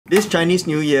This Chinese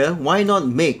New Year, why not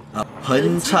make a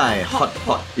Pen Cai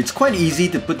Hotpot? It's quite easy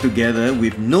to put together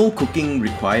with no cooking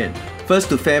required. First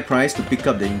to FairPrice to pick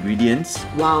up the ingredients.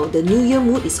 Wow, the New Year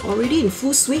mood is already in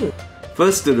full swing.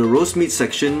 First to the roast meat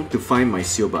section to find my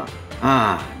Sio Bak.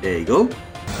 There you go.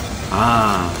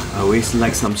 I always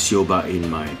like some Sio Bak in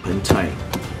my Pen Cai.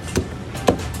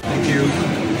 Thank you.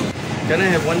 Can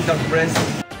I have one duck breast?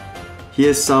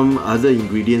 Here's some other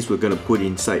ingredients we're gonna put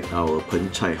inside our Pen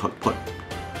Cai Hotpot.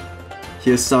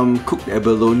 Here's some cooked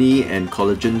abalone and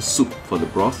collagen soup for the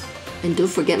broth. And don't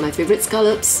forget my favorite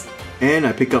scallops. And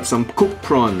I pick up some cooked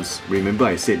prawns. Remember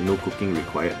I said no cooking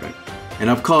required, right? And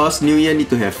of course, New Year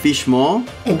need to have fish maw.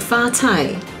 And pha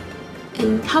thai.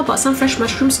 And how about some fresh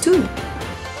mushrooms too?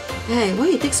 Hey, why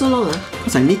you take so long?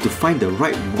 Because I need to find the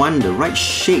right one, the right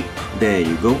shape. There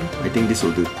you go. I think this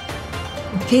will do.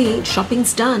 Okay,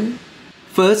 shopping's done.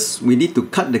 First, we need to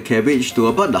cut the cabbage to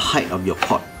about the height of your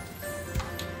pot.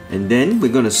 And then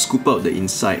we're going to scoop out the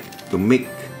inside to make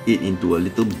it into a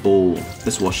little bowl.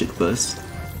 Let's wash it first.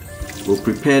 We'll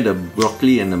prepare the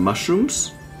broccoli and the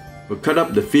mushrooms. We'll cut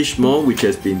up the fish maw, which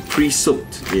has been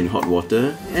pre-soaked in hot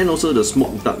water, and also the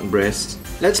smoked duck breast.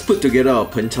 Let's put together our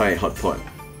Pen Cai Hotpot.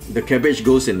 The cabbage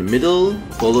goes in the middle,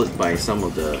 followed by some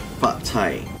of the pad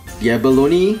thai. The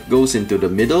abalone goes into the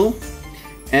middle,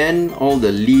 and all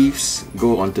the leaves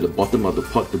go onto the bottom of the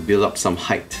pot to build up some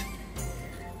height.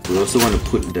 We also want to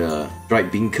put the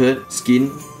dried bean curd skin.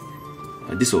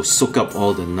 This will soak up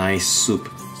all the nice soup.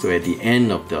 So at the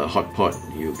end of the hot pot,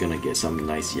 you're gonna get some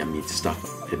nice yummy stuff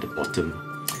at the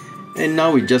bottom. And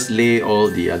now we just lay all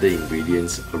the other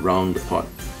ingredients around the pot.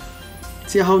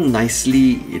 See how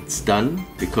nicely it's done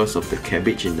because of the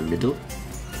cabbage in the middle?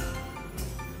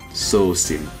 So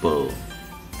simple.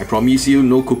 I promise you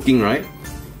no cooking, right?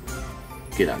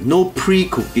 Okay, no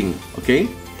pre-cooking, okay?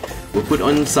 We'll put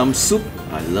on some soup.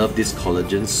 I love this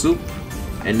collagen soup.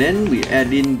 And then we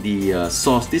add in the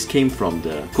sauce. This came from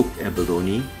the cooked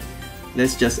abalone.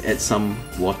 Let's just add some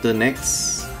water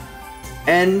next.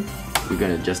 And we're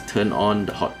gonna just turn on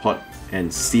the hot pot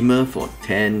and simmer for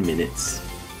 10 minutes.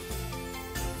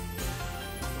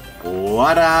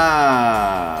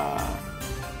 Voila!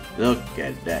 Look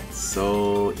at that,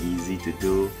 so easy to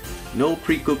do. No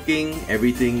pre-cooking,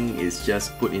 everything is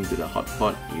just put into the hot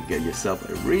pot. You get yourself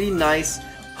a really nice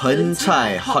Pen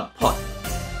Cai Hotpot.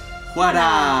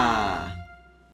 Voila!